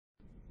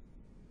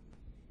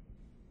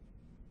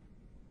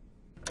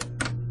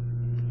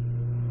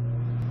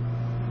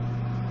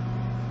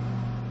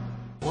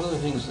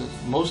the things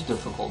that's most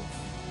difficult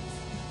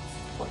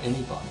for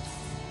anybody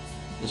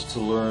is to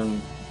learn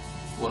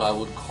what I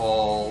would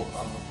call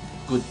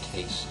good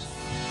taste.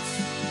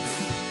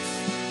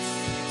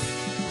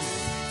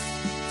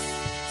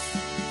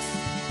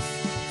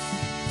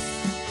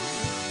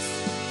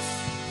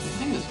 The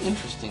thing that's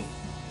interesting,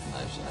 and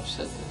I've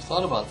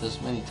thought about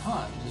this many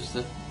times, is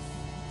that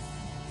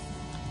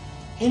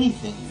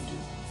anything you do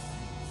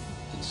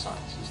in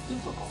science is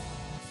difficult.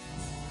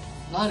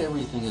 Not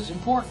everything is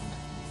important.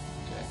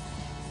 Okay?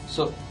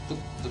 So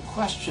the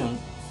question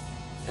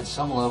at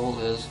some level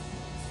is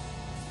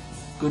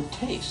good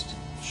taste.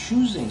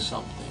 Choosing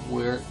something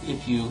where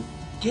if you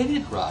get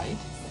it right,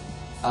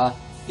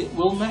 it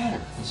will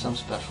matter in some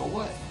special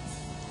way.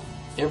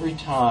 Every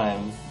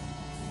time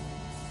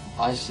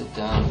I sit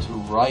down to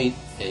write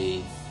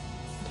a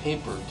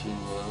paper,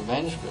 a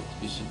manuscript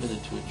to be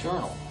submitted to a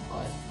journal,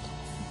 right,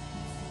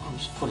 I'm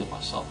just putting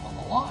myself on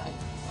the line.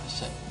 I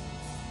say,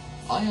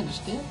 I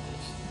understand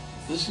this.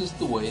 This is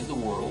the way the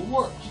world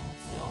works.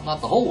 You know,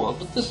 not the whole world,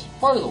 but this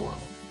part of the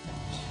world.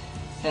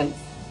 And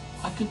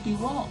I could be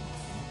wrong.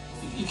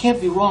 You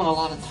can't be wrong a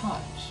lot of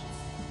times.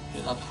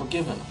 You're not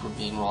forgiven for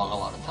being wrong a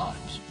lot of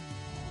times.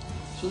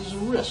 So there's a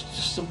risk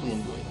just simply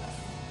in doing that.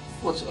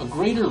 What's a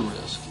greater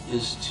risk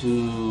is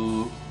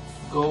to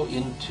go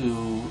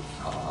into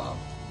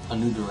a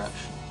new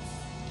direction.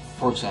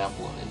 For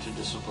example, an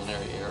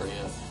interdisciplinary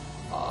area,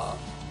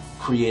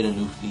 create a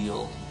new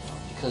field,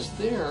 because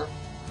there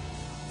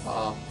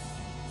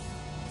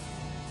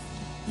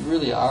you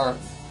really are,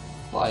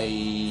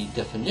 by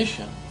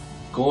definition,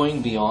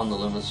 going beyond the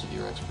limits of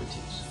your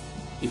expertise.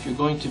 If you're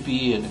going to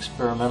be an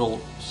experimental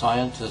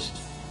scientist,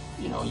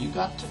 you know, you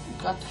got to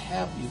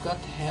have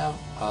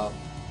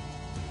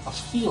a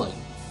feeling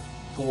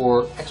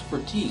for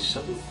expertise.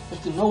 So you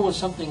have to know when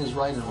something is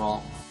right and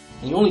wrong,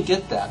 and you only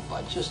get that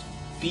by just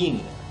being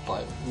there,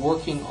 by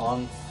working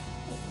on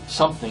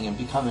something and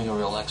becoming a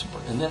real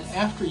expert. And then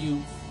after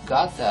you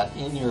got that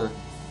in your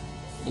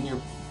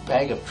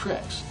bag of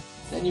tricks,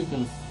 then you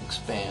can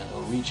expand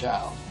or reach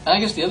out. And I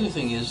guess the other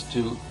thing is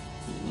to,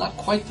 not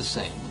quite the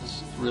same, but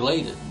it's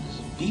related, is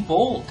be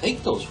bold,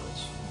 take those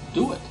risks,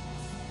 do it.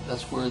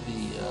 That's where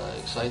the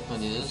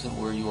excitement is and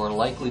where you are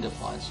likely to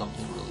find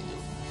something really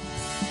new.